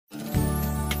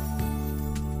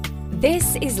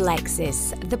This is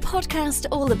Lexis, the podcast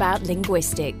all about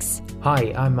linguistics.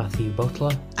 Hi, I'm Matthew Butler.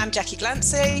 I'm Jackie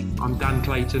Glancy. I'm Dan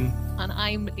Clayton. And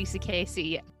I'm Lisa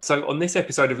Casey. So on this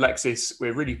episode of Lexis,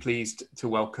 we're really pleased to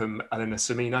welcome Elena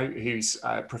Semino, who's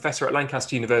a professor at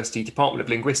Lancaster University, Department of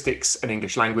Linguistics and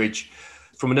English Language.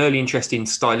 From an early interest in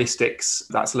stylistics,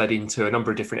 that's led into a number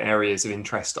of different areas of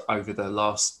interest over the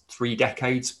last 3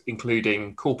 decades,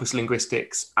 including corpus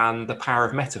linguistics and the power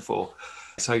of metaphor.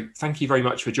 So thank you very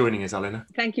much for joining us, Elena.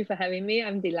 Thank you for having me.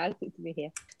 I'm delighted to be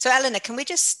here. So Elena, can we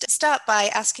just start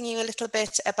by asking you a little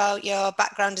bit about your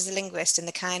background as a linguist and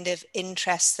the kind of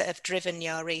interests that have driven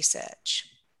your research?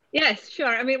 Yes, sure.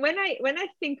 I mean, when I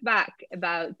think back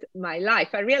about my life,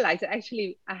 I realized that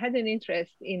actually I had an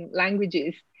interest in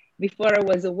languages before I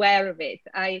was aware of it.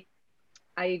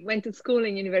 I went to school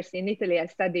and university in Italy. I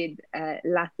studied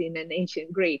Latin and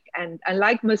ancient Greek, and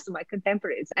unlike most of my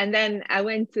contemporaries. And then I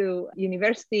went to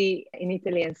university in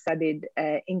Italy and studied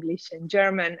English and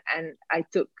German, and I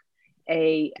took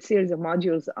a series of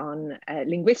modules on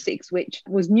linguistics, which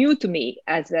was new to me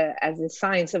as a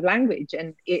science of language.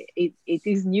 And it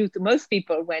is new to most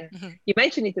people when you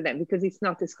mention it to them, because it's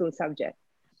not a school subject.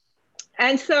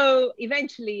 And so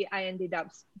eventually I ended up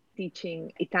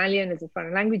teaching Italian as a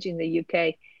foreign language in the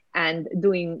UK and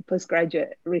doing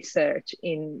postgraduate research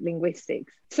in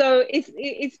linguistics. So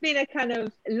it's been a kind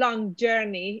of long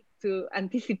journey to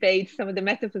anticipate some of the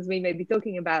metaphors we may be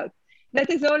talking about. That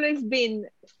has always been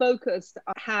focused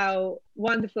on how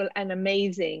wonderful and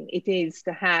amazing it is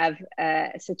to have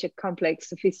such a complex,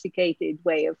 sophisticated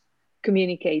way of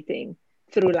communicating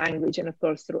through language and of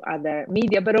course through other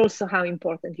media, but also how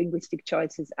important linguistic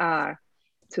choices are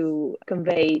to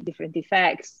convey different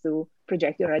effects, to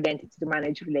project your identity, to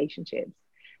manage relationships.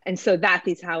 And so that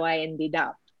is how I ended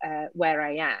up where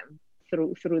I am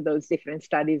through those different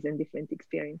studies and different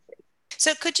experiences.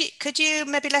 So could you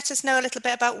maybe let us know a little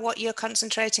bit about what you're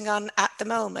concentrating on at the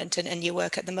moment and your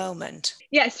work at the moment?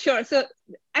 Yes, sure. So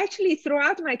actually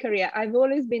throughout my career, I've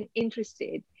always been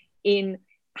interested in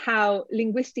how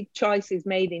linguistic choices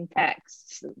made in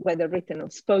texts, whether written or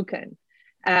spoken,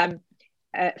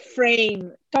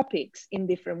 frame topics in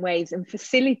different ways and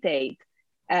facilitate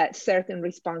certain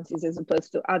responses as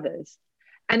opposed to others.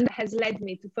 And that has led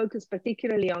me to focus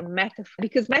particularly on metaphor,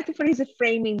 because metaphor is a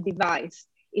framing device.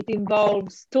 It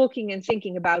involves talking and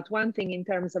thinking about one thing in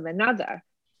terms of another.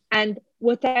 And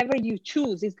whatever you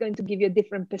choose is going to give you a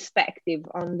different perspective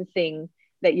on the thing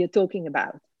that you're talking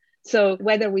about. So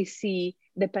whether we see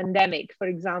the pandemic, for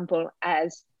example,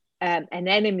 as an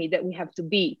enemy that we have to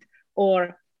beat,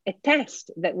 or a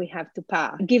test that we have to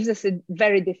pass, gives us a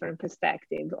very different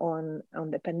perspective on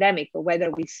the pandemic, or whether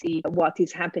we see what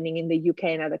is happening in the UK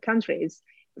and other countries,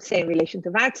 say in relation to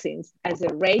vaccines, as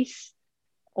a race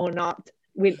or not,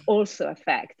 will also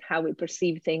affect how we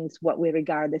perceive things, what we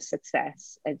regard as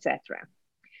success, etc.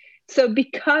 So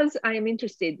because I am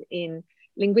interested in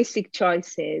linguistic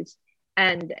choices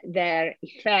and their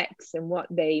effects and what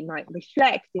they might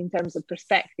reflect in terms of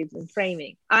perspectives and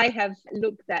framing, I have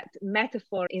looked at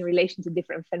metaphor in relation to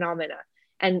different phenomena,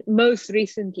 and most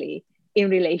recently in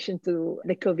relation to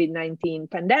the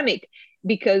COVID-19 pandemic,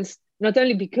 because not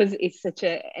only because it's such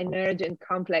an urgent,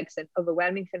 complex and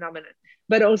overwhelming phenomenon,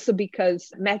 but also because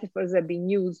metaphors have been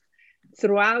used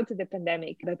throughout the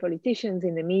pandemic by politicians,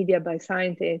 in the media, by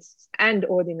scientists and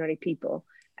ordinary people.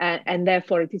 And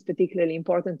therefore, it is particularly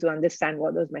important to understand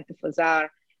what those metaphors are,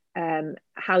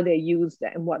 how they're used,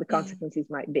 and what the consequences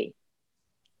might be.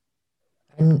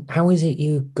 And how is it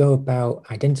you go about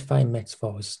identifying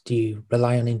metaphors? Do you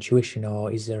rely on intuition,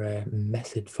 or is there a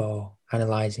method for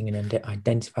analysing and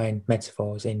identifying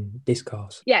metaphors in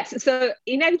discourse? Yes, so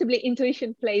inevitably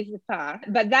intuition plays a part,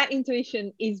 but that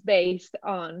intuition is based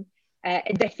on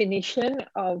a definition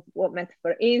of what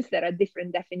metaphor is. There are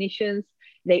different definitions.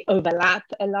 They overlap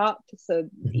a lot. So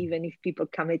even if people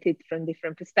come at it from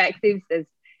different perspectives,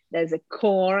 there's a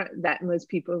core that most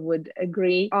people would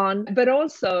agree on. But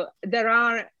also there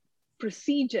are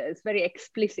procedures, very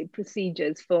explicit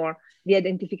procedures for the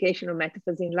identification of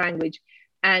metaphors in language.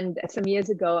 And some years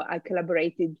ago, I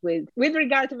collaborated with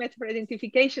regard to metaphor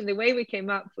identification. The way we came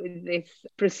up with this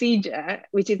procedure,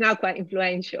 which is now quite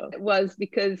influential, was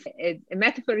because a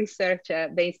metaphor researcher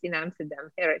based in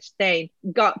Amsterdam, Gerrit Steen,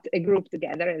 got a group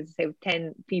together, as I say,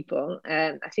 10 people.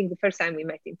 I think the first time we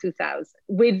met in 2000,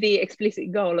 with the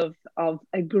explicit goal of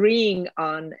agreeing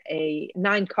on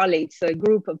 9 colleagues, so a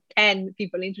group of 10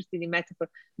 people interested in metaphor,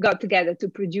 got together to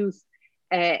produce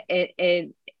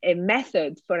a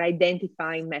method for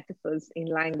identifying metaphors in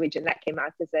language, and that came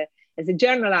out as a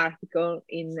journal article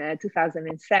in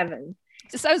 2007.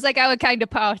 It sounds like our kind of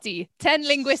party. 10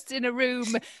 linguists in a room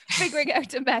figuring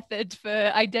out a method for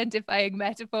identifying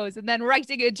metaphors and then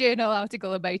writing a journal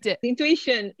article about it.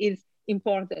 Intuition is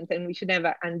important and we should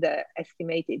never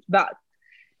underestimate it. But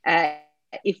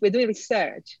if we're doing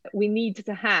research, we need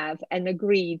to have an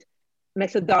agreed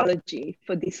methodology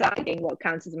for deciding what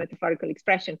counts as a metaphorical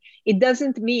expression. It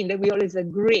doesn't mean that we always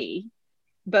agree,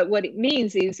 but what it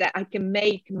means is that I can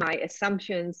make my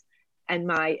assumptions and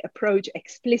my approach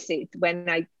explicit when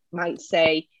I might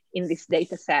say in this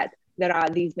data set, there are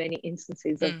these many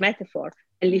instances of metaphor.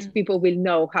 At least people will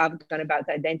know how I've gone about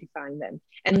identifying them.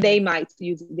 And they might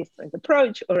use a different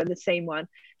approach or the same one,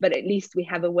 but at least we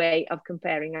have a way of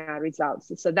comparing our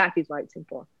results. So that is why it's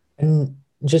important. And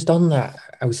just on that,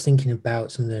 I was thinking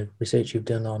about some of the research you've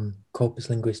done on corpus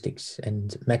linguistics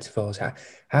and metaphors.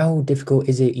 How difficult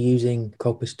is it using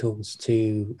corpus tools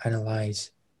to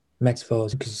analyse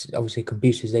metaphors? Because obviously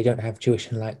computers, they don't have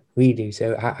tuition like we do.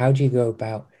 So how do you go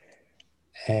about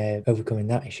overcoming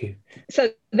that issue? So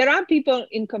there are people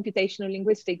in computational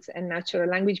linguistics and natural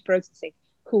language processing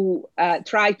who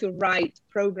try to write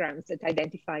programs that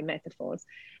identify metaphors.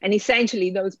 And essentially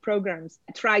those programs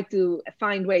try to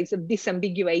find ways of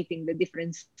disambiguating the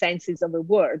different senses of a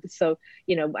word. So,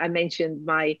 I mentioned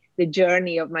the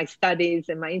journey of my studies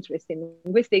and my interest in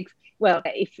linguistics. Well,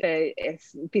 if a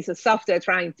piece of software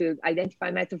trying to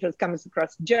identify metaphors comes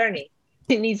across journey,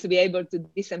 it needs to be able to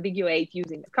disambiguate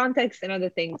using the context and other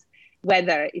things,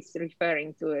 whether it's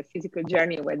referring to a physical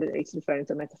journey or whether it's referring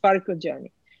to a metaphorical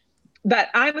journey. But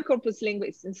I'm a corpus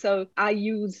linguist, and so I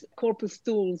use corpus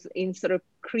tools in sort of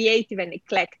creative and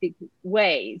eclectic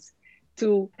ways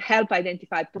to help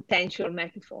identify potential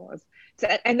metaphors.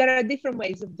 And there are different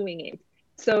ways of doing it.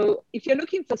 So if you're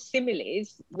looking for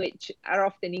similes, which are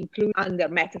often included under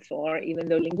metaphor, even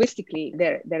though linguistically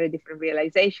they're a different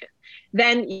realization,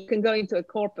 then you can go into a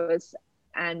corpus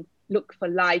and look for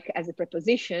like as a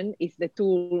preposition if the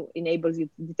tool enables you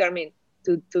to determine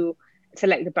to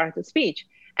select the part of speech.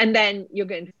 And then you're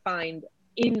going to find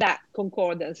in that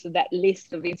concordance, so that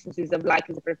list of instances of like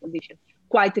as a preposition,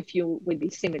 quite a few with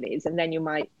these similes. And then you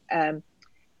might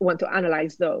want to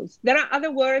analyze those. There are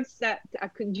other words that are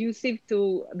conducive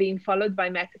to being followed by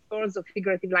metaphors or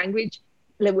figurative language.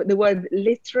 The word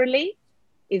literally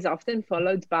is often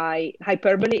followed by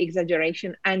hyperbole,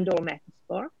 exaggeration, and or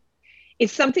metaphor.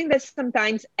 It's something that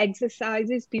sometimes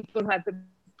exercises people who have a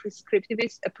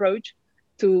prescriptivist approach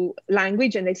to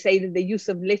language, and they say that the use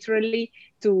of literally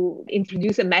to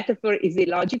introduce a metaphor is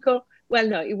illogical. Well,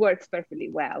 no, it works perfectly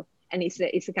well. And it's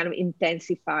a kind of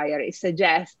intensifier. It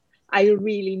suggests I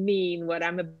really mean what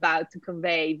I'm about to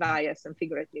convey via some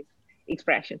figurative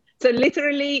expression. So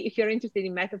literally, if you're interested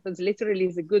in metaphors, literally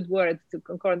is a good word to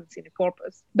concordance in a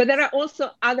corpus. But there are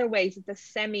also other ways that are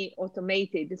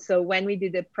semi-automated. So when we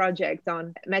did a project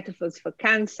on metaphors for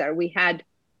cancer, we had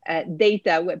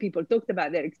data where people talked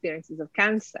about their experiences of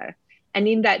cancer. And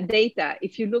in that data,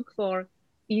 if you look for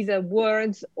either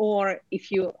words or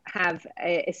if you have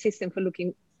a system for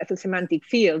looking for semantic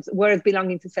fields, words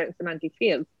belonging to certain semantic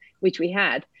fields, which we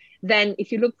had, then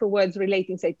if you look for words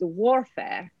relating, say, to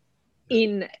warfare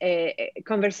in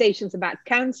conversations about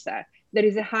cancer, there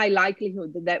is a high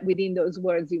likelihood that within those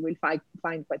words you will find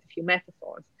quite a few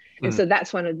metaphors. And so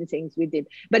that's one of the things we did.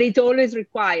 But it always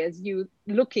requires you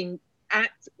looking at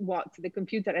what the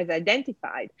computer has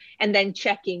identified and then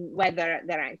checking whether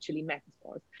they're actually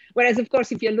metaphors. Whereas, of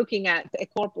course, if you're looking at a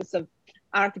corpus of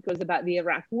articles about the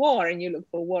Iraq War and you look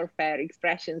for warfare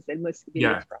expressions, that must be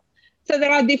literal. So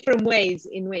there are different ways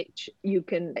in which you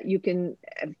can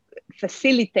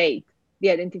facilitate the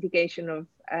identification of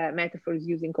metaphors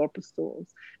using corpus tools.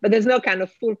 But there's no kind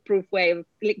of foolproof way of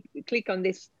click on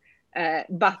this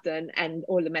button and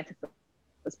all the metaphors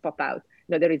pop out.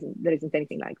 No, there isn't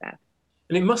anything like that.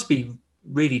 And it must be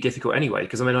really difficult anyway,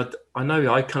 because I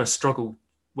know I kind of struggle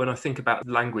when I think about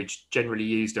language generally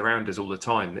used around us all the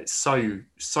time. It's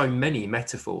so many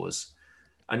metaphors,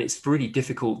 and it's really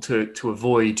difficult to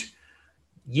avoid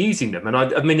using them. And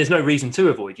I mean, there's no reason to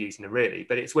avoid using them really,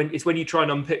 but it's when you try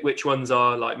and unpick which ones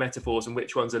are like metaphors and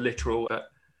which ones are literal.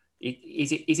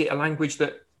 Is it a language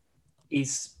that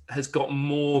has got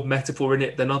more metaphor in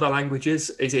it than other languages?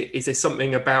 Is there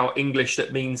something about English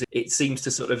that means it seems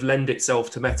to sort of lend itself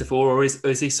to metaphor, or is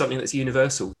this something that's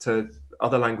universal to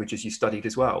other languages you studied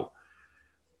as well?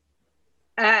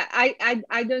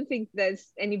 I don't think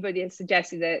there's anybody has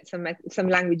suggested that some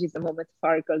languages are more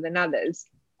metaphorical than others.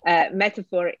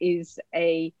 Metaphor is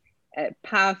a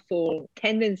powerful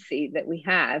tendency that we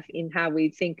have in how we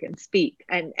think and speak,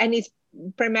 and it's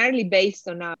primarily based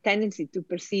on our tendency to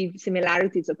perceive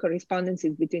similarities or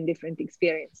correspondences between different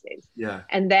experiences.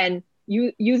 And then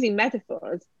using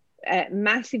metaphors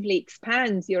massively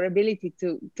expands your ability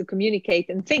to communicate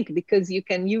and think, because you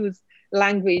can use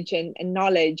language and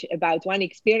knowledge about one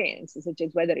experience, such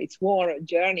as whether it's war or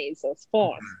journeys or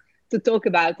sports, to talk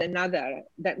about another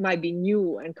that might be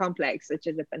new and complex, such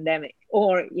as a pandemic.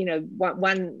 Or,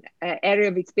 one area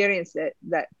of experience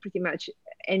that pretty much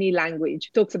any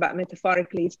language talks about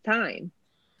metaphorically is time,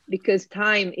 because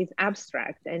time is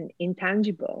abstract and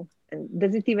intangible and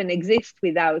doesn't even exist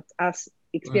without us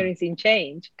experiencing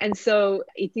change. And so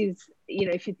it is,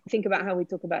 if you think about how we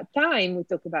talk about time, we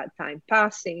talk about time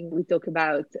passing, we talk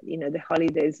about, the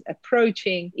holidays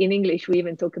approaching. In English, we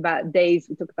even talk about days.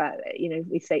 We talk about,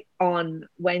 we say on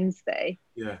Wednesday.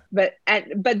 Yeah. But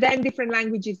then different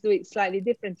languages do it slightly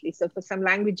differently. So for some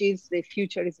languages, the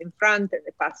future is in front and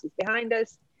the past is behind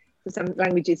us. For some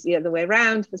languages, the other way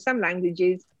around. For some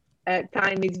languages,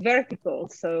 time is vertical.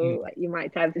 So you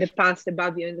might have the past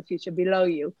above you and the future below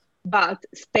you. But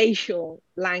spatial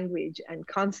language and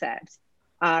concepts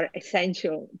are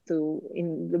essential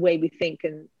in the way we think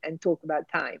and talk about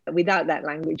time. Without that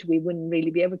language, we wouldn't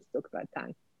really be able to talk about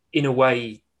time. In a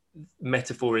way,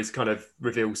 metaphor is kind of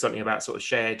reveals something about sort of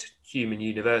shared human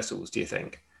universals, do you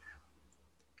think?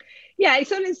 Yeah,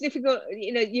 it's always difficult.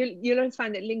 You'll always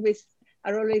find that linguists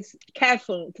are always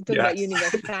careful to talk about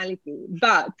universality,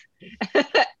 but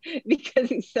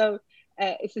because it's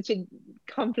such a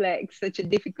complex, such a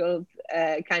difficult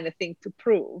kind of thing to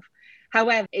prove.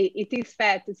 However, it is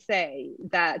fair to say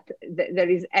that there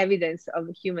is evidence of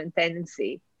a human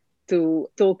tendency to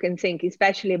talk and think,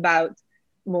 especially about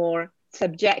more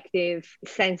subjective,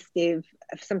 sensitive,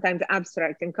 sometimes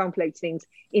abstract and complex things,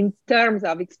 in terms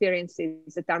of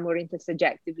experiences that are more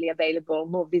intersubjectively available,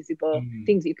 more visible,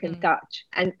 things you can touch.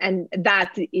 And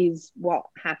that is what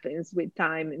happens with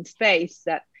time and space,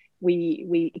 that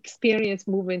we experience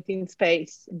movement in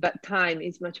space, but time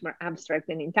is much more abstract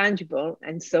and intangible.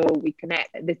 And so we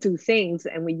connect the two things,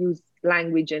 and we use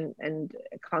language and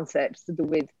concepts to do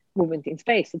with movement in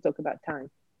space to talk about time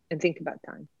and think about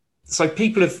time. So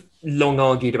people have long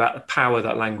argued about the power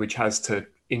that language has to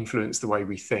influence the way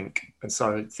we think. And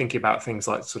so thinking about things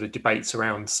like sort of debates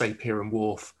around Sapir and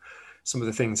Whorf, some of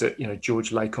the things that, George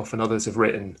Lakoff and others have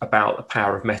written about the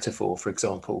power of metaphor, for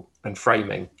example, and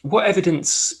framing. What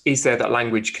evidence is there that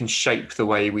language can shape the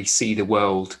way we see the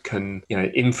world, can,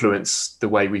 influence the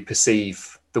way we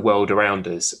perceive the world around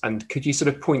us? And could you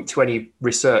sort of point to any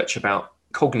research about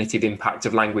cognitive impact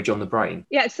of language on the brain?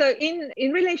 Yeah, so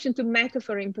in relation to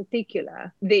metaphor in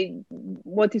particular,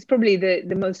 what is probably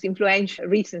the most influential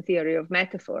recent theory of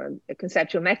metaphor, the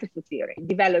conceptual metaphor theory,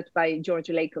 developed by George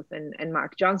Lakoff and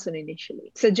Mark Johnson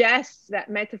initially, suggests that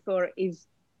metaphor is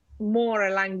more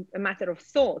a matter of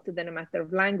thought than a matter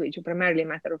of language, or primarily a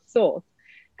matter of thought.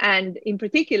 And in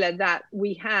particular, that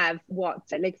we have what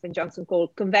Lakoff and Johnson call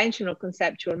conventional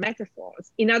conceptual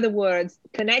metaphors. In other words,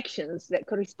 connections, that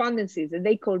correspondences that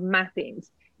they call mappings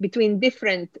between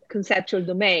different conceptual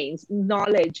domains,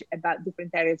 knowledge about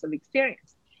different areas of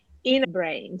experience in our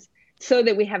brains, so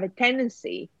that we have a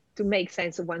tendency to make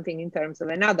sense of one thing in terms of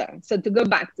another. So to go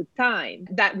back to time,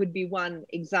 that would be one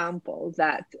example,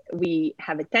 that we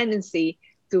have a tendency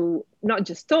to not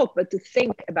just talk, but to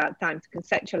think about time, to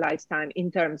conceptualize time in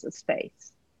terms of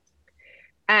space.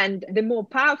 And the more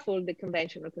powerful the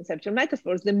conventional conceptual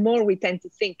metaphors, the more we tend to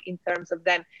think in terms of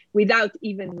them without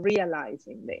even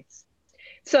realizing this.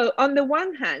 So on the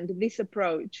one hand, this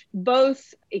approach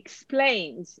both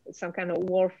explains some kind of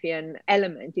Whorfian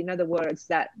element, in other words,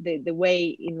 that the way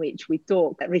in which we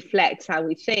talk reflects how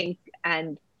we think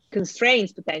and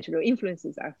constrains potentially or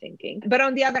influences our thinking. But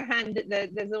on the other hand,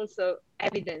 there's also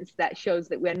evidence that shows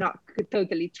that we're not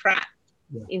totally trapped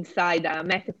inside our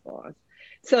metaphors.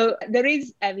 So there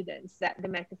is evidence that the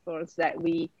metaphors that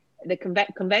the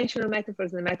conventional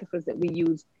metaphors and the metaphors that we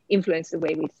use influence the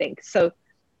way we think. So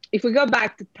if we go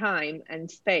back to time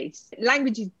and space,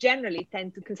 languages generally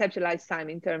tend to conceptualize time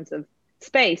in terms of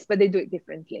space, but they do it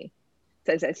differently.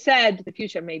 So as I said, the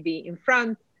future may be in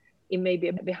front, it may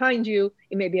be behind you,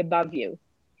 it may be above you.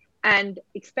 And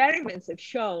experiments have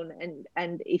shown,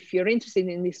 and if you're interested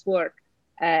in this work,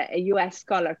 a US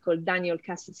scholar called Daniel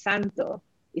Casasanto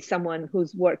is someone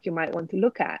whose work you might want to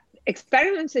look at.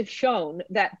 Experiments have shown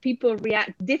that people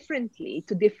react differently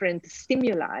to different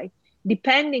stimuli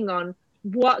depending on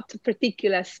what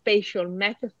particular spatial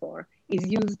metaphor is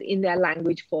used in their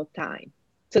language for time.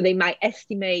 So they might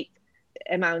estimate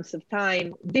amounts of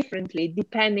time differently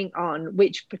depending on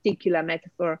which particular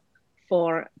metaphor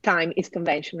for time is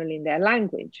conventional in their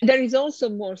language. There is also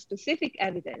more specific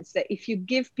evidence that if you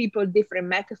give people different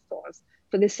metaphors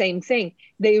for the same thing.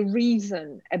 They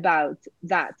reason about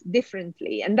that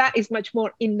differently. And that is much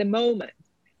more in the moment.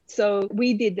 So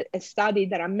we did a study,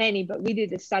 there are many, but we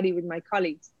did a study with my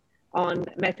colleagues on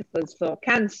metaphors for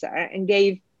cancer and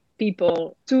gave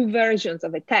people two versions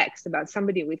of a text about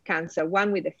somebody with cancer,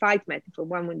 one with a fight metaphor,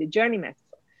 one with a journey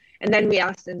metaphor. And then we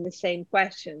asked them the same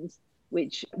questions,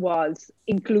 which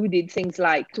included things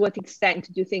like, to what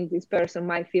extent do you think this person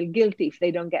might feel guilty if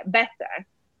they don't get better?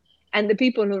 And the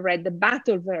people who read the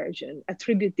battle version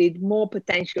attributed more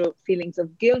potential feelings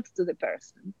of guilt to the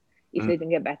person if they didn't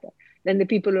get better than the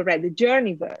people who read the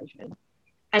journey version.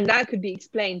 And that could be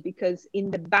explained because in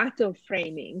the battle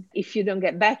framing, if you don't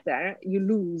get better, you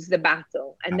lose the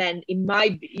battle. And then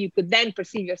you could then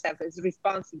perceive yourself as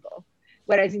responsible.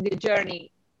 Whereas in the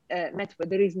journey metaphor,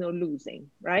 there is no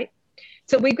losing, right?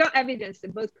 So we've got evidence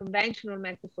that both conventional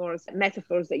metaphors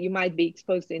that you might be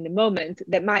exposed to in the moment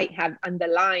that might have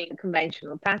underlying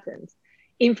conventional patterns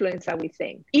influence how we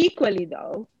think. Equally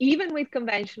though, even with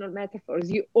conventional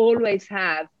metaphors, you always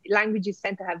have, languages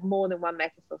tend to have more than one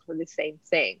metaphor for the same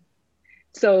thing.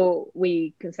 So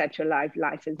we conceptualize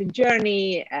life as a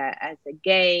journey, as a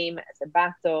game, as a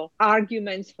battle.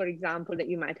 Arguments, for example, that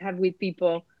you might have with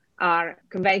people are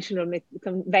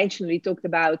conventionally talked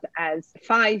about as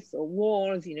fights or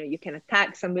wars. You know, you can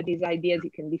attack somebody's ideas, you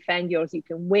can defend yours, you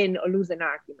can win or lose an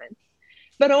argument.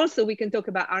 But also we can talk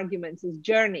about arguments as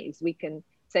journeys. We can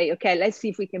say, okay, let's see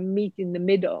if we can meet in the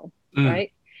middle,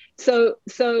 right? So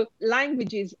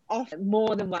language is often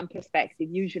more than one perspective,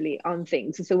 usually, on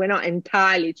things. So we're not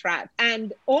entirely trapped.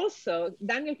 And also,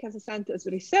 Daniel Casasanto's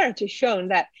research has shown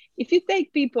that if you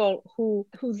take people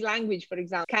whose language, for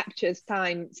example, captures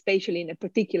time spatially in a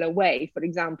particular way, for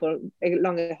example,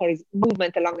 along a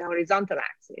movement along the horizontal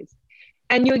axis,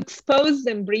 and you expose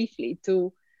them briefly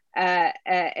to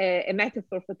a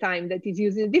metaphor for time that is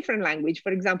used in a different language,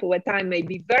 for example, where time may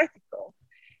be vertical,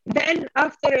 then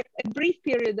after a brief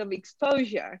period of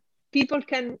exposure, people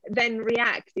can then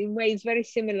react in ways very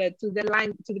similar to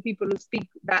the people who speak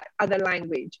that other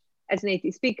language as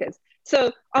native speakers.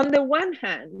 So on the one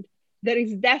hand, there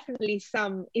is definitely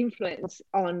some influence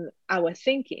on our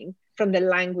thinking from the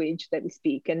language that we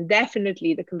speak, and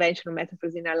definitely the conventional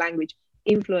metaphors in our language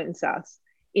influence us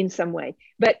in some way.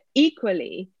 But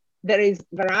equally, there is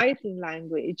variety in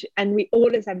language, and we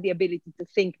always have the ability to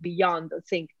think beyond or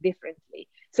think differently.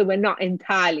 So we're not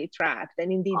entirely trapped.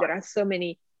 And indeed, there are so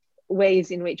many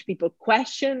ways in which people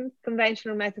question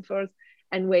conventional metaphors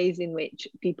and ways in which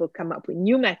people come up with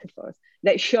new metaphors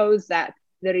that shows that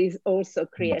there is also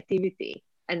creativity.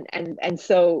 And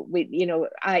so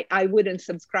I wouldn't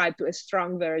subscribe to a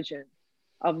strong version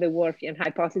of the Worfian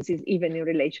hypothesis, even in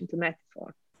relation to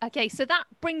metaphor. Okay, so that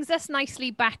brings us nicely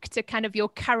back to kind of your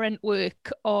current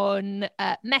work on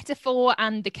metaphor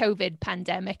and the COVID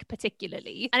pandemic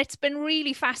particularly. And it's been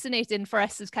really fascinating for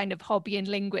us as kind of hobby and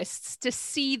linguists to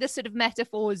see the sort of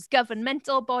metaphors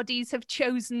governmental bodies have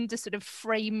chosen to sort of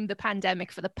frame the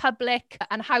pandemic for the public,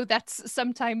 and how that's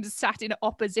sometimes sat in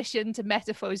opposition to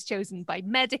metaphors chosen by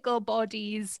medical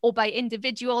bodies or by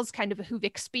individuals kind of who've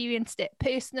experienced it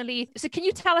personally. So can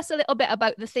you tell us a little bit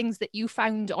about the things that you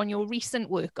found on your recent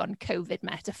work on COVID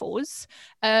metaphors,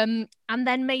 and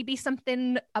then maybe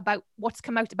something about what's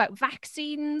come out about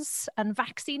vaccines and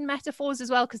vaccine metaphors as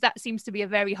well, because that seems to be a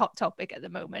very hot topic at the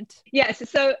moment. Yes,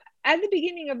 so at the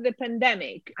beginning of the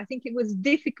pandemic, I think it was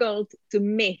difficult to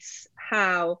miss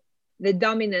how the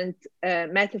dominant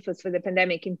metaphors for the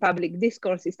pandemic in public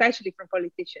discourse, especially from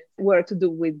politicians, were to do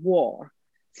with war.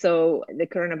 So the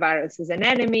coronavirus is an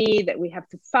enemy that we have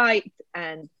to fight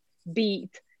and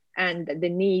beat, and the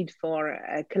need for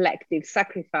a collective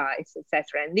sacrifice,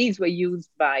 etc. And these were used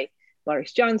by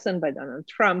Boris Johnson, by Donald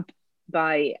Trump,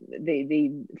 by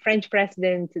the French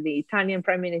president, the Italian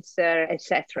prime minister,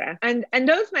 etc. And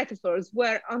those metaphors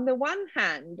were, on the one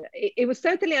hand, it was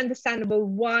totally understandable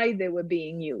why they were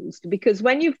being used, because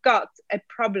when you've got a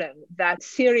problem that's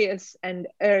serious and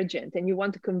urgent, and you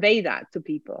want to convey that to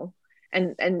people,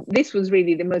 and this was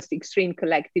really the most extreme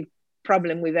collective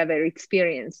problem we've ever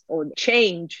experienced, or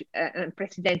change,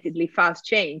 unprecedentedly fast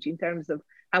change in terms of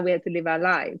how we had to live our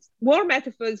lives. War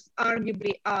metaphors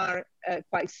arguably are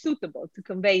quite suitable to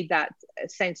convey that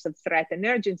sense of threat and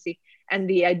urgency, and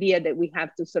the idea that we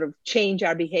have to sort of change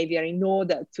our behavior in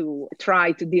order to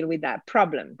try to deal with that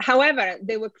problem. However,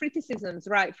 there were criticisms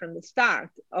right from the start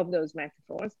of those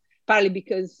metaphors, partly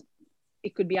because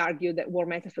it could be argued that war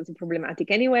metaphors are problematic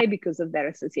anyway because of their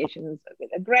associations with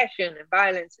aggression and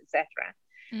violence,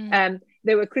 etc.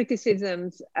 There were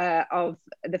criticisms of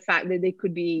the fact that they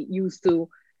could be used to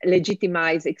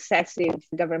legitimize excessive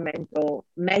governmental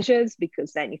measures,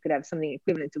 because then you could have something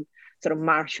equivalent to sort of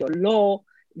martial law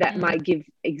that might give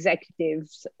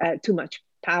executives too much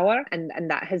power, and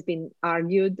that has been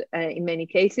argued in many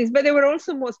cases. But there were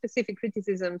also more specific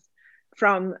criticisms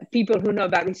from people who know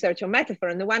about research on metaphor.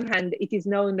 On the one hand, it is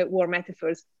known that war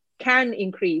metaphors can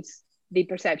increase the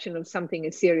perception of something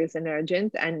as serious and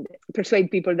urgent and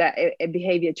persuade people that a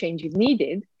behavior change is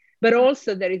needed. But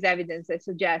also there is evidence that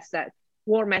suggests that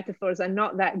war metaphors are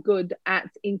not that good at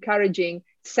encouraging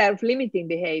self-limiting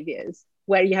behaviors,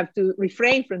 where you have to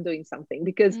refrain from doing something,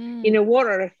 because in a war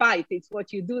or a fight, it's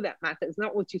what you do that matters,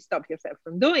 not what you stop yourself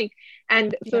from doing.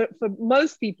 And for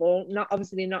most people,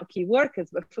 obviously not key workers,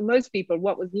 but for most people,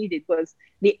 what was needed was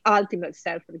the ultimate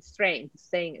self-restraint,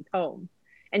 staying at home.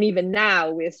 And even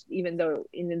now, even though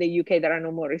in the UK there are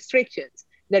no more restrictions,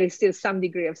 there is still some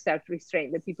degree of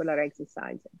self-restraint that people are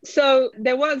exercising. So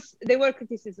there were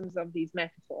criticisms of these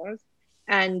metaphors.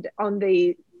 And on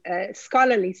the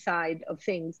scholarly side of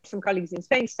things, some colleagues in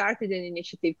Spain started an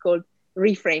initiative called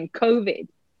Reframe COVID,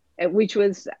 which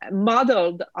was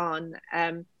modeled on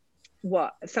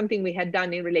something we had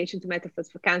done in relation to metaphors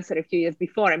for cancer a few years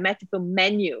before, a metaphor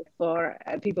menu for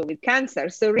people with cancer.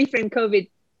 So Reframe COVID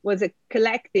was a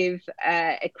collective,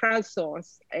 a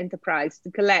crowdsourced enterprise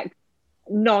to collect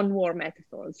non-war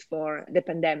metaphors for the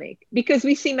pandemic, because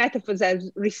we see metaphors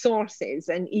as resources,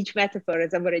 and each metaphor,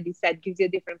 as I've already said, gives you a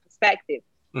different perspective.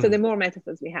 So the more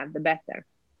metaphors we have, the better.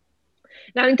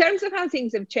 Now, in terms of how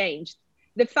things have changed,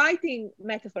 the fighting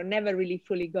metaphor never really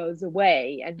fully goes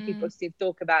away, and people still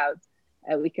talk about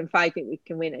we can fight it, we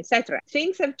can win, etc.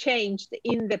 Things have changed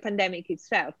in the pandemic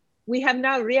itself. We have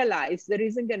now realized there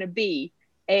isn't going to be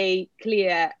a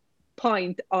clear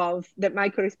point that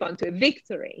might correspond to a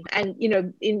victory. And,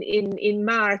 in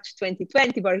March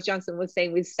 2020, Boris Johnson was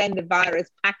saying we'll send the virus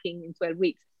packing in 12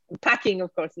 weeks. And packing,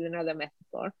 of course, is another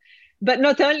metaphor. But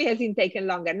not only has it taken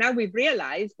longer, now we've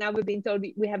realized, now we've been told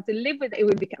we have to live with it. It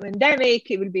will become endemic.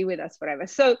 It will be with us forever.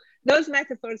 So those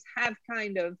metaphors have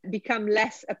kind of become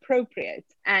less appropriate.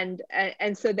 And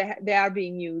so they are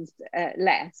being used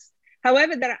less.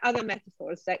 However, there are other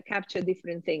metaphors that capture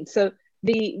different things. So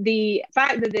the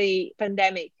fact that the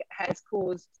pandemic has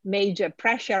caused major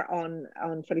pressure on,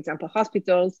 for example,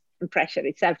 hospitals, and pressure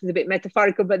itself is a bit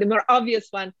metaphorical, but the more obvious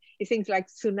one is things like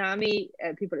tsunami.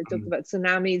 People have talked about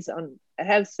tsunamis on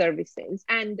health services.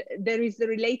 And there is the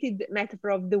related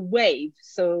metaphor of the wave.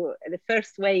 So the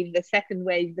first wave, the second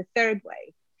wave, the third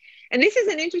wave. And this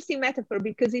is an interesting metaphor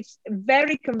because it's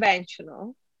very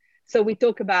conventional. So we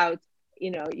talk about,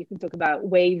 you can talk about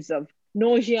waves of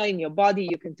nausea in your body.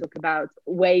 You can talk about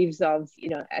waves of,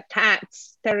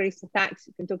 attacks, terrorist attacks.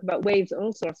 You can talk about waves,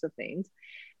 all sorts of things.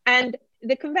 And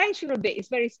the conventional bit is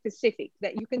very specific,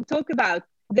 that you can talk about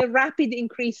the rapid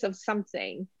increase of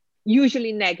something,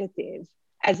 usually negative,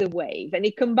 as a wave. And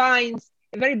it combines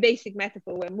a very basic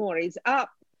metaphor where more is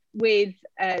up with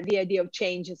the idea of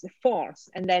change as a force.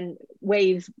 And then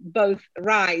waves both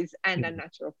rise and are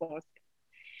natural forces.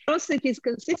 Also, it is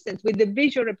consistent with the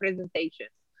visual representation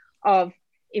of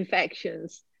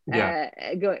infections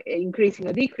increasing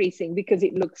or decreasing, because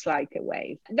it looks like a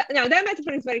wave. Now, that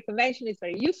metaphor is very conventional, it's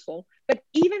very useful, but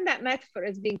even that metaphor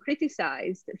has been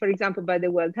criticized, for example, by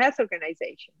the World Health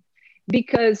Organization,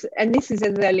 because, and this is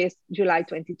as early as July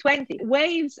 2020,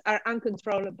 waves are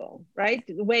uncontrollable, right?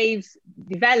 Waves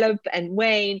develop and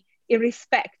wane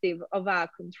irrespective of our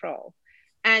control.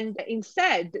 And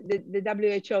instead,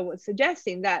 the WHO was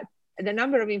suggesting that the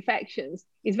number of infections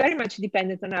is very much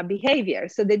dependent on our behavior.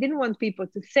 So they didn't want people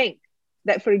to think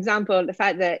that, for example, the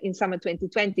fact that in summer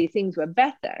 2020 things were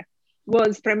better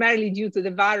was primarily due to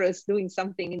the virus doing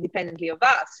something independently of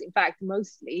us. In fact,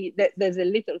 mostly there's a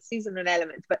little seasonal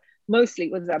element, but mostly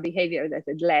it was our behavior that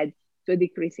had led to a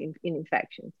decrease in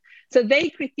infections. So they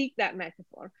critiqued that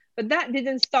metaphor. But that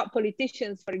didn't stop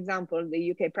politicians, for example,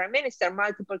 the UK Prime Minister,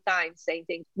 multiple times saying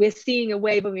things. We're seeing a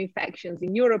wave of infections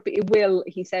in Europe. It will,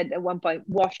 he said at one point,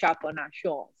 wash up on our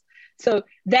shores. So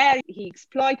there he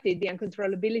exploited the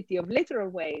uncontrollability of literal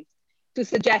waves to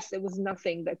suggest there was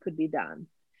nothing that could be done.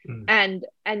 And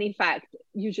in fact,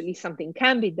 usually something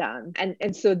can be done.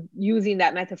 And so using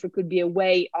that metaphor could be a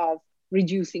way of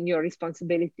reducing your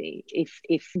responsibility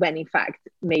if when in fact,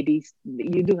 maybe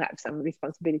you do have some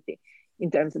responsibility in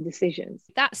terms of decisions.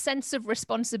 That sense of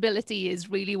responsibility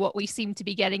is really what we seem to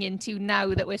be getting into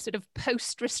now that we're sort of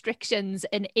post restrictions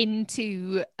and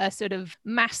into a sort of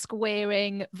mask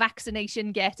wearing,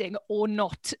 vaccination getting or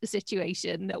not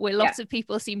situation, where lots of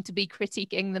people seem to be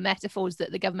critiquing the metaphors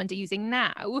that the government are using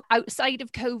now outside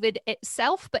of COVID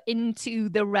itself, but into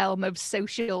the realm of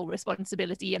social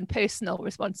responsibility and personal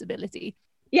responsibility.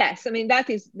 Yes, I mean, that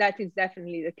is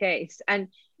definitely the case. And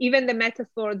even the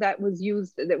metaphor that was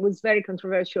used, that was very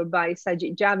controversial by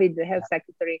Sajid Javid, the health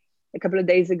secretary, a couple of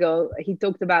days ago, he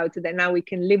talked about that now we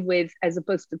can live with as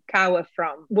opposed to cower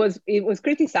from, it was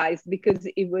criticized because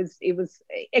it was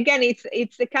again,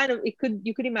 it's the kind of,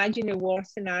 you could imagine a war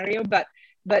scenario, but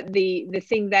the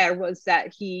thing there was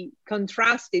that he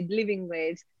contrasted living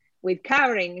with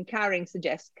cowering, and cowering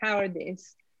suggests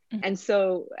cowardice. And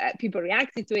so people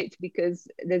reacted to it because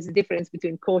there's a difference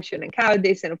between caution and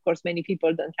cowardice. And of course, many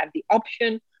people don't have the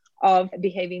option of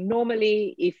behaving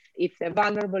normally if they're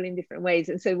vulnerable in different ways.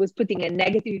 And so it was putting a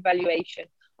negative evaluation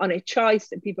on a choice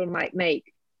that people might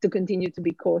make to continue to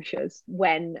be cautious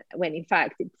when in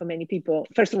fact, for many people,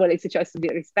 first of all, it's a choice to be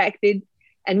respected.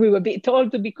 And we were being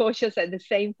told to be cautious at the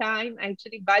same time,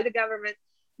 actually, by the government.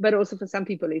 But also for some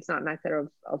people, it's not a matter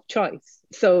of choice.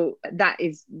 So that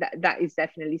is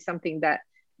definitely something that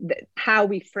how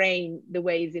we frame the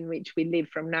ways in which we live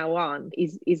from now on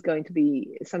is going to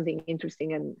be something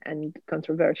interesting and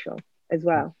controversial as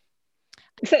well.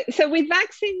 So with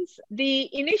vaccines, the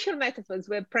initial metaphors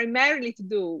were primarily to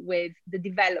do with the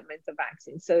development of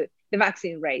vaccines. So the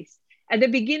vaccine race. At the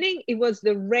beginning, it was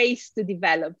the race to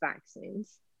develop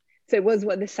vaccines. So it was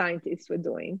what the scientists were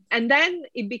doing. And then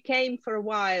it became, for a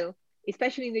while,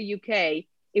 especially in the UK,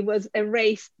 it was a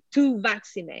race to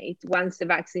vaccinate once the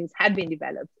vaccines had been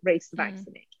developed, race to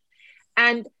vaccinate.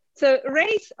 And so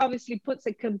race obviously puts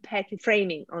a competitive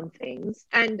framing on things.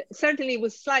 And certainly it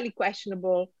was slightly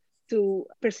questionable to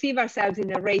perceive ourselves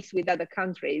in a race with other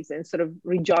countries and sort of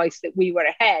rejoice that we were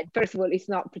ahead. First of all, it's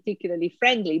not particularly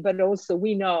friendly, but also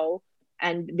we know,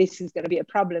 and this is going to be a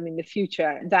problem in the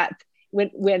future, that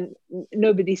when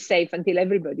nobody's safe until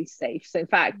everybody's safe. So in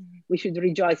fact, we should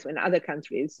rejoice when other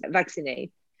countries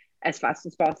vaccinate as fast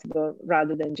as possible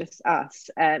rather than just us.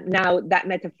 Now that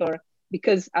metaphor,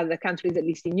 because other countries, at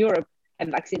least in Europe, have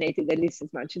vaccinated at least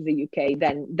as much as the UK,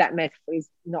 then that metaphor is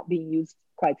not being used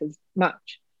quite as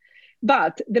much.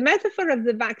 But the metaphor of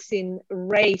the vaccine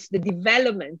race, the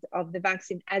development of the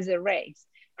vaccine as a race,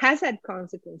 has had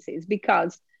consequences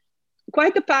because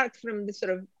quite apart from the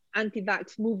sort of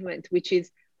anti-vax movement, which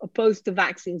is opposed to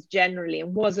vaccines generally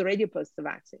and was already opposed to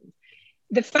vaccines,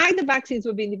 the fact that vaccines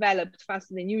were being developed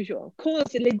faster than usual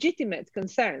caused legitimate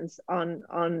concerns on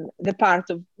the part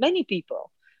of many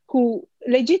people who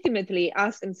legitimately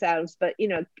ask themselves, but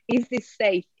is this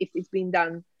safe if it's been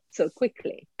done so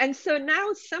quickly? And so now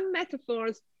some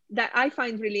metaphors that I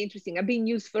find really interesting are being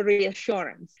used for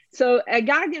reassurance. So a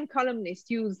Guardian columnist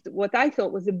used what I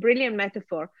thought was a brilliant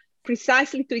metaphor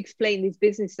precisely to explain this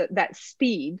business that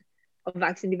speed of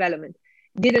vaccine development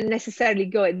didn't necessarily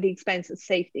go at the expense of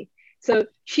safety. So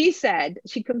she said,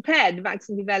 she compared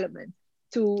vaccine development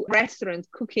to restaurant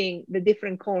cooking the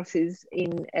different courses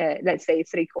in, let's say, a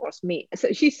 3-course meal.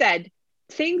 So she said,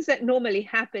 things that normally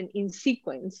happen in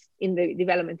sequence in the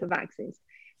development of vaccines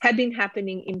have been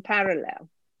happening in parallel.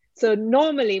 So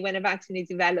normally when a vaccine is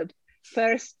developed,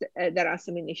 first there are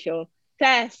some initial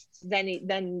tests, then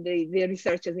the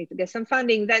researchers need to get some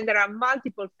funding, then there are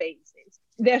multiple phases.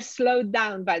 They're slowed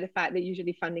down by the fact that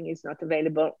usually funding is not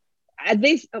available. At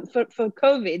least for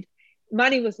COVID,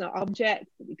 money was no object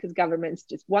because governments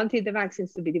just wanted the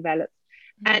vaccines to be developed.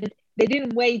 And they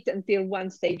didn't wait until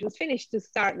one stage was finished to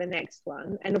start the next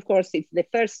one. And of course, if the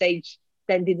first stage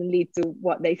then didn't lead to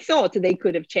what they thought, they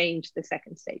could have changed the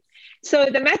second stage. So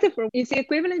the metaphor is the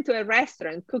equivalent to a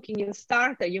restaurant cooking your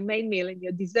starter, your main meal, and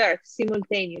your dessert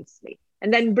simultaneously,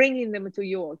 and then bringing them to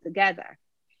you all together.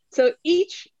 So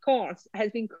each course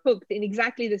has been cooked in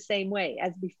exactly the same way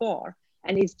as before,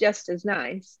 and is just as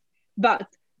nice, but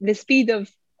the speed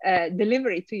of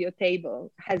delivery to your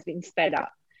table has been sped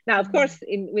up. Now, of course,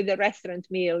 with a restaurant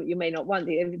meal, you may not want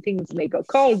it. Things may go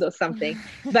cold or something.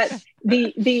 But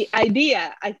the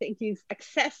idea, I think, is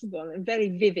accessible and very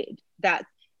vivid, that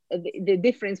the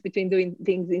difference between doing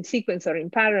things in sequence or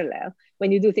in parallel,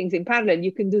 when you do things in parallel,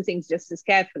 you can do things just as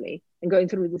carefully and going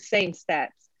through the same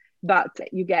steps, but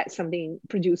you get something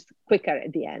produced quicker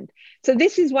at the end. So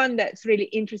this is one that's really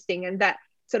interesting, and that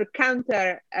sort of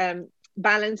counter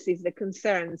balances the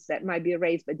concerns that might be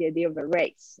raised by the idea of a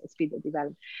race, a speed of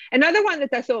development. Another one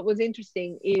that I thought was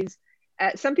interesting is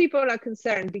some people are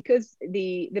concerned because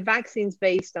the vaccines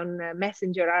based on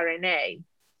messenger RNA,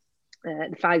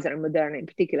 the Pfizer and Moderna in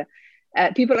particular,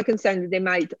 people are concerned that they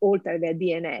might alter their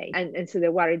DNA, and so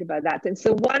they're worried about that. And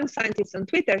so one scientist on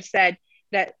Twitter said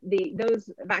that those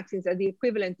vaccines are the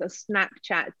equivalent of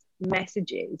Snapchat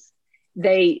messages.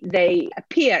 They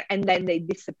appear and then they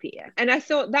disappear. And I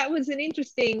thought that was an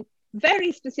interesting,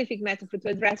 very specific metaphor to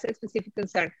address a specific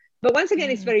concern, But once again,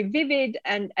 it's very vivid,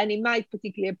 and it might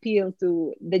particularly appeal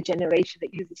to the generation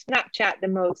that uses Snapchat the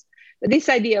most. But this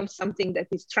idea of something that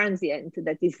is transient,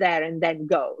 that is there and then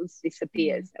goes,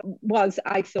 disappears, was,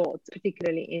 I thought,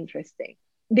 particularly interesting.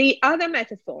 The other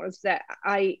metaphors that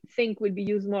I think will be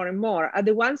used more and more are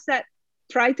the ones that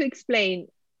try to explain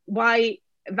why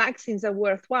vaccines are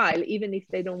worthwhile, even if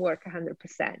they don't work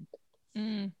 100%.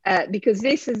 Because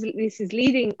this is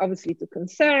leading, obviously, to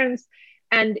concerns.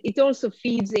 And it also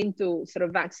feeds into sort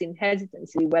of vaccine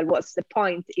hesitancy. Well, what's the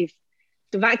point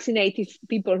to vaccinate if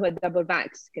people who are double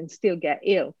vaxxed can still get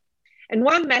ill? And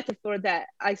one metaphor that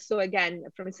I saw again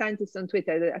from a scientist on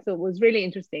Twitter that I thought was really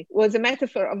interesting was a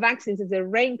metaphor of vaccines as a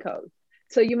raincoat.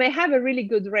 So you may have a really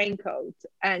good raincoat,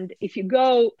 and if you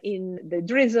go in the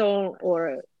drizzle,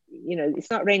 or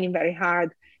it's not raining very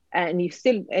hard, and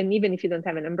even if you don't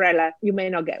have an umbrella, you may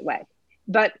not get wet.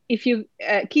 But if you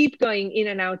keep going in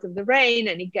and out of the rain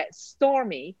and it gets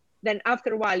stormy, then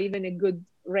after a while, even a good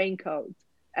raincoat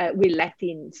will let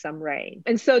in some rain.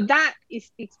 And so that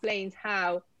explains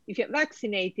how, if you're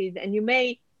vaccinated and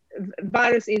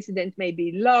virus incident may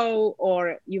be low,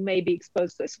 or you may be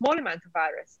exposed to a small amount of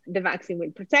virus, the vaccine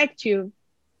will protect you.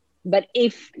 But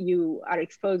if you are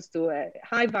exposed to a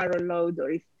high viral load,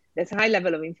 or if there's a high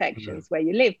level of infections where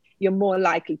you live, you're more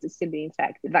likely to still be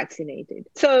vaccinated.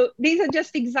 So these are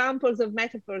just examples of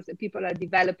metaphors that people are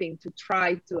developing to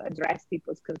try to address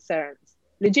people's concerns,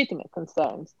 legitimate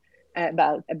concerns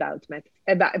about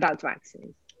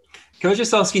vaccines. Can I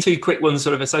just ask you two quick ones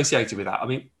sort of associated with that? I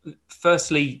mean,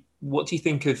 firstly, what do you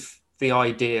think of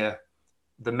the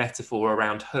metaphor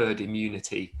around herd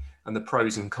immunity and the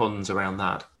pros and cons around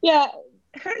that? Yeah.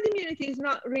 Herd immunity is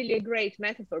not really a great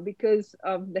metaphor because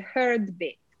of the herd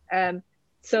bit.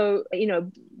 So,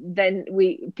 then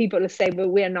people say, well,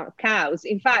 we are not cows.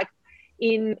 In fact,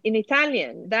 in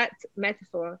Italian, that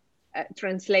metaphor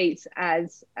translates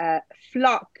as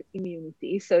flock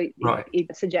immunity. So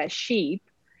it suggests sheep.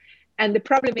 And the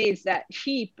problem is that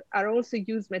sheep are also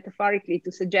used metaphorically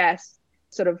to suggest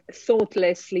sort of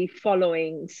thoughtlessly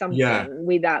following something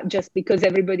without, just because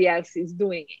everybody else is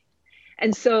doing it.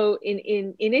 And so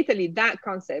in Italy, that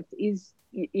concept is,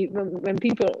 when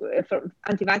people,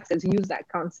 anti-vaxxers, use that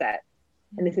concept,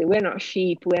 and they say, we're not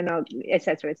sheep, we're not, et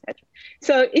cetera, et cetera.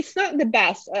 So it's not the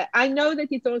best. I know that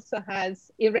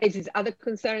it raises other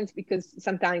concerns, because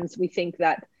sometimes we think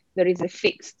that there is a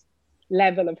fixed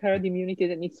level of herd immunity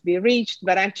that needs to be reached,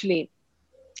 but actually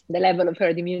the level of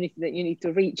herd immunity that you need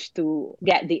to reach to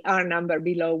get the R number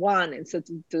below 1, and so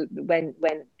when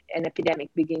an epidemic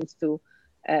begins to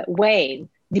wane,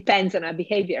 depends on our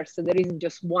behavior. So there isn't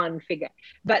just one figure.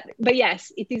 But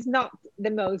yes, it is not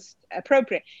the most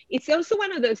appropriate. It's also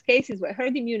one of those cases where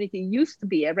herd immunity used to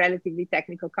be a relatively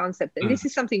technical concept. And this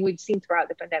is something we've seen throughout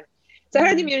the pandemic. So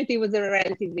herd immunity was a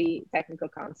relatively technical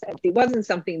concept. It wasn't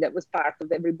something that was part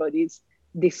of everybody's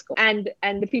discourse. And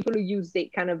the people who used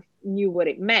it kind of knew what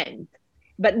it meant.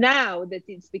 But now that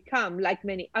it's become, like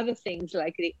many other things,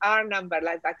 like the R number,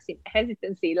 like vaccine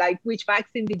hesitancy, like which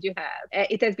vaccine did you have?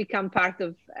 It has become part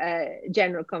of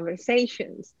general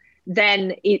conversations.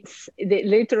 Then the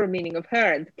literal meaning of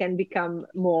herd can become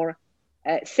more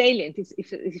salient,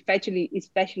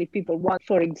 especially people want,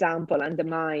 for example,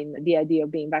 undermine the idea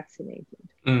of being vaccinated.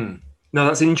 No,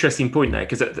 that's an interesting point there,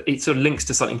 because it sort of links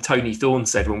to something Tony Thorne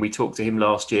said when we talked to him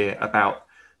last year about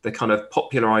the kind of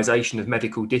popularization of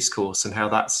medical discourse and how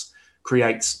that's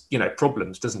creates,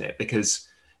 problems, doesn't it? Because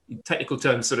technical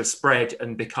terms sort of spread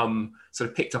and become sort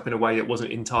of picked up in a way that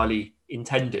wasn't entirely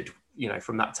intended,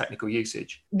 from that technical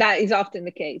usage. That is often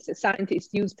the case.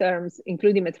 Scientists use terms,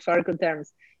 including metaphorical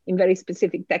terms, in very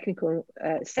specific technical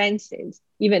senses.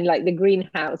 Even like the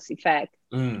greenhouse effect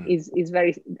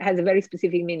has a very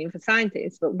specific meaning for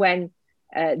scientists. But when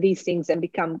these things then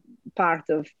become part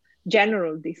of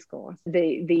general discourse,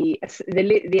 the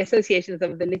associations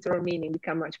of the literal meaning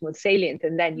become much more salient,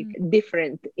 and then you get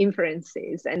different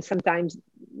inferences and sometimes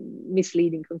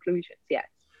misleading conclusions. Yeah.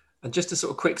 And just a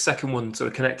sort of quick second one, sort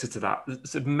of connected to that,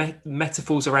 sort of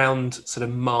metaphors around sort of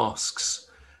masks.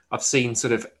 I've seen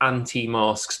sort of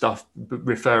anti-mask stuff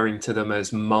referring to them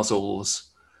as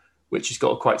muzzles, which has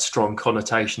got quite strong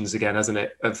connotations again, hasn't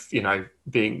it? Of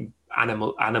being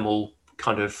animal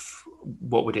kind of,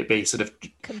 what would it be? Sort of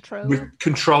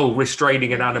control,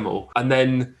 restraining an animal. And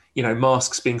then,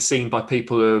 masks being seen by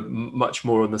people who are much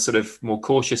more on the sort of more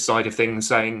cautious side of things,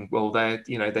 saying, well,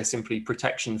 they're simply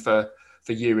protection for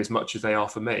you as much as they are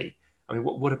for me. I mean,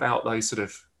 what about those sort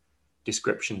of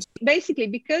descriptions? Basically,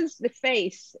 because the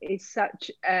face is such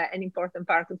an important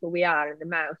part of who we are, in the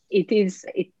mouth,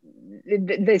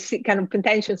 the kind of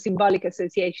potential symbolic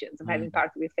associations of having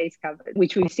part of your face covered,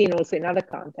 which we've seen also in other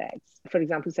contexts. For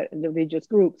example, certain religious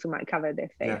groups who might cover their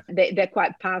face. They're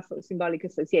quite powerful symbolic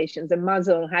associations. The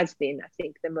muzzle has been, I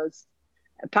think, the most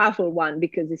powerful one,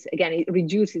 because it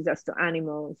reduces us to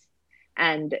animals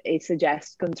and it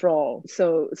suggests control.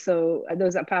 So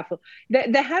those are powerful.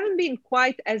 There haven't been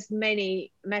quite as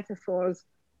many metaphors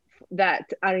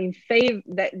that are in favor,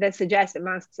 that suggest that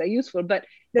masks are useful, but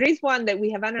there is one that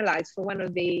we have analyzed for one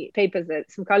of the papers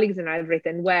that some colleagues and I have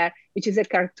written, which is a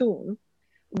cartoon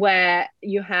where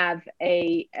you have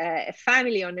a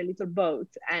family on a little boat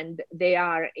and they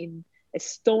are in a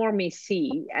stormy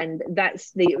sea, and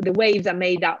that's the waves are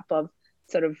made up of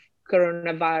sort of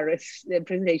coronavirus, the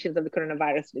presentations of the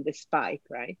coronavirus with a spike,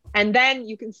 right? And then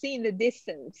you can see in the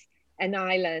distance an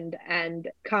island and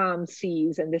calm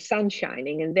seas and the sun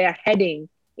shining, and they're heading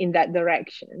in that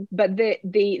direction. But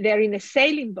they're in a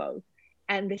sailing boat,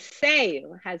 and the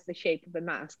sail has the shape of a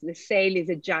mask. The sail is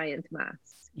a giant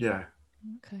mask. Yeah.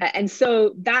 Okay. And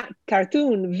so that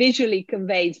cartoon visually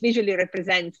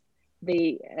represents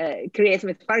creates a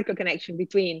metaphorical connection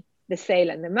between the sail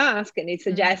and the mask, and it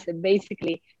suggests that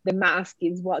basically the mask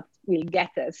is what will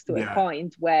get us to a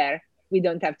point where we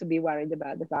don't have to be worried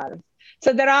about the virus.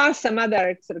 So there are some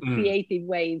other sort of creative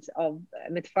ways of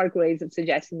metaphorical ways of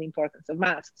suggesting the importance of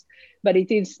masks, but it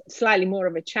is slightly more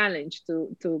of a challenge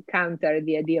to counter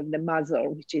the idea of the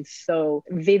muzzle, which is so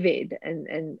vivid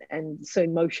and so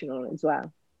emotional as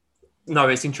well. No,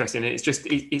 it's interesting.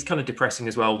 It's kind of depressing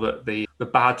as well that the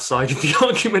bad side of the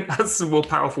argument has some more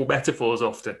powerful metaphors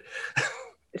often.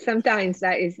 Sometimes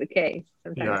that is the case.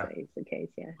 Yeah.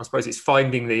 I suppose it's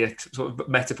finding the sort of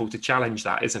metaphor to challenge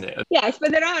that, isn't it? Yes,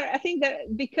 but I think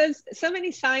that because so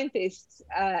many scientists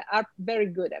are very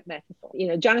good at metaphor. You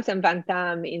know, Jonathan Van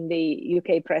Tam in the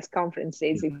UK press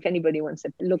conferences, if anybody wants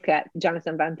to look at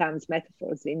Jonathan Van Tam's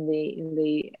metaphors in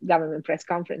the government press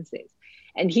conferences,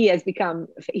 and he's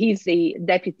the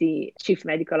deputy chief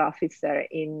medical officer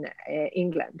in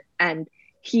England, and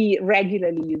he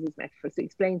regularly uses metaphors to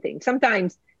explain things.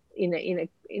 Sometimes in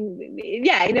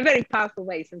a very powerful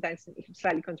way. Sometimes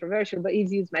slightly controversial, but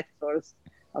he's used metaphors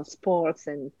of sports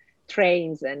and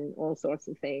trains and all sorts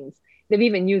of things. They've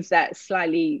even used that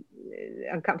slightly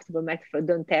uncomfortable metaphor,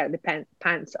 "Don't tear the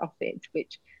pants off it,"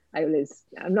 which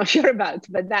I'm not sure about,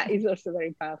 but that is also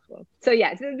very powerful. So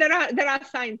yes, there are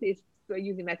scientists who are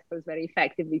using metaphors very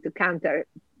effectively to counter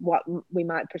what we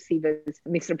might perceive as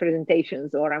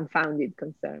misrepresentations or unfounded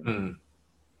concerns.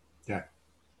 Yeah.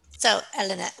 So,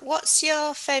 Elena, what's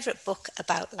your favourite book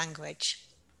about language?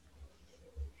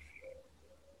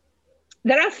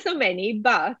 There are so many,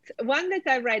 but one that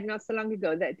I read not so long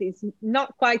ago that is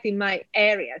not quite in my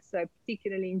area, so I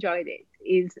particularly enjoyed it,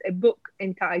 is a book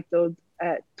entitled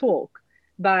Talk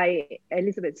by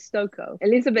Elizabeth Stokoe.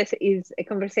 Elizabeth is a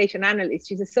conversation analyst.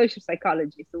 She's a social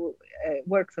psychologist who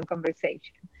works on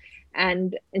conversation.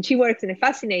 And she works in a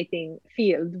fascinating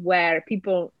field where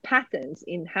patterns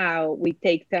in how we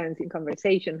take turns in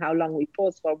conversation, how long we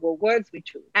pause for, what words we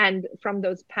choose. And from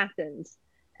those patterns,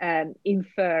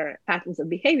 infer patterns of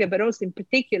behavior, but also in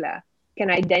particular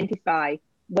can identify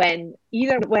when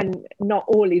not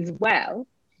all is well,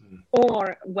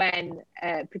 or when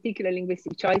particular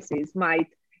linguistic choices might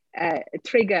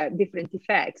trigger different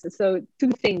effects. So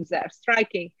two things that are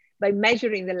striking: by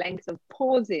measuring the length of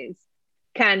pauses,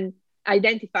 can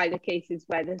identify the cases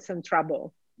where there's some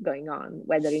trouble going on,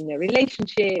 whether in a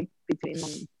relationship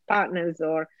between partners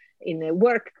or in a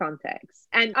work context.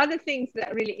 And other things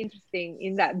that are really interesting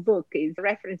in that book is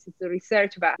references to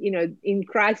research about, in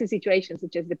crisis situations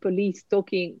such as the police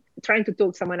trying to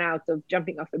talk someone out of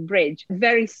jumping off a bridge,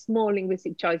 very small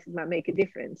linguistic choices might make a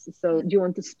difference. So do you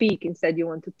want to speak instead you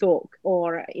want to talk?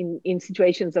 Or in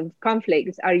situations of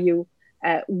conflicts, are you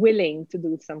willing to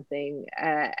do something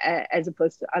as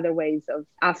opposed to other ways of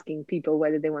asking people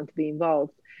whether they want to be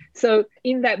involved? So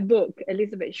in that book,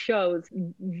 Elizabeth shows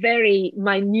very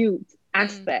minute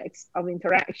aspects of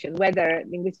interaction, whether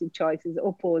linguistic choices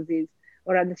or pauses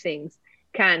or other things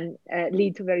can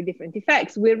lead to very different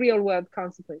effects with real world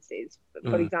consequences.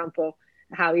 For example,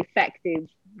 how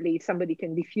effectively somebody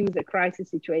can diffuse a crisis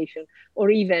situation,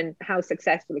 or even how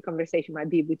successful a conversation might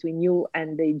be between you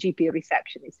and the GP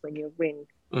receptionist when you ring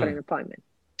for an appointment.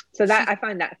 So that I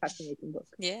find that a fascinating book.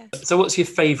 Yeah. So what's your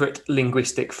favourite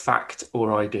linguistic fact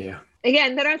or idea?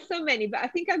 Again, there are so many, but I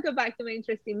think I'll go back to my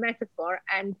interest in metaphor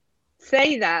and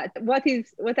say that what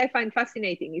I find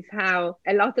fascinating is how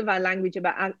a lot of our language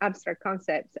about abstract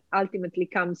concepts ultimately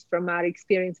comes from our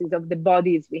experiences of the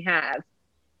bodies we have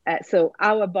So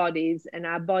our bodies and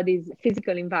our body's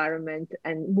physical environment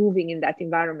and moving in that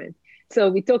environment. So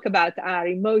we talk about our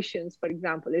emotions, for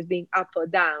example, as being up or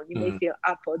down. You may feel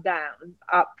up or down,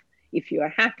 up if you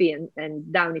are happy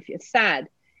and down if you're sad.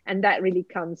 And that really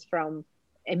comes from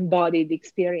embodied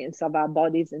experience of our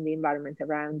bodies and the environment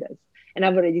around us. And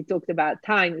I've already talked about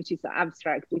time, which is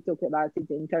abstract. We talk about it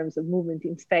in terms of movement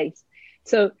in space.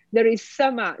 So there is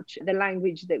so much the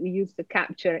language that we use to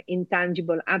capture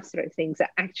intangible, abstract things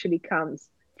that actually comes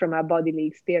from our bodily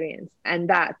experience. And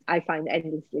that I find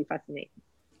endlessly fascinating.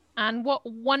 And what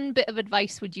one bit of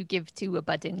advice would you give to a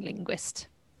budding linguist?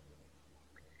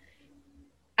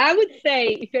 I would say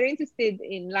if you're interested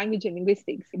in language and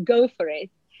linguistics, go for it.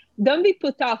 Don't be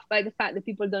put off by the fact that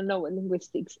people don't know what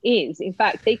linguistics is. In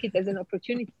fact, take it as an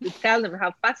opportunity to tell them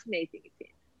how fascinating it is.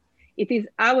 It is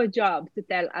our job to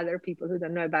tell other people who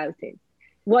don't know about it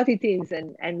what it is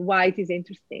and why it is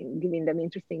interesting, giving them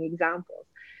interesting examples.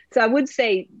 So I would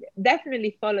say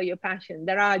definitely follow your passion.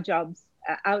 There are jobs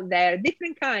out there,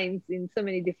 different kinds in so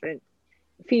many different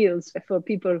fields for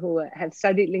people who have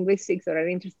studied linguistics or are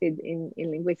interested in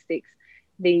linguistics.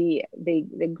 The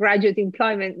graduate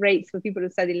employment rates for people who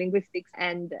study linguistics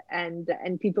and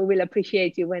people will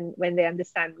appreciate you when they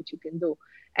understand what you can do.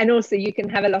 And also you can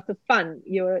have a lot of fun.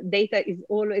 Your data is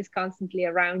always constantly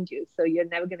around you, so you're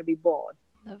never going to be bored.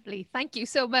 Lovely. Thank you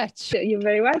so much. You're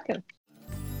very welcome.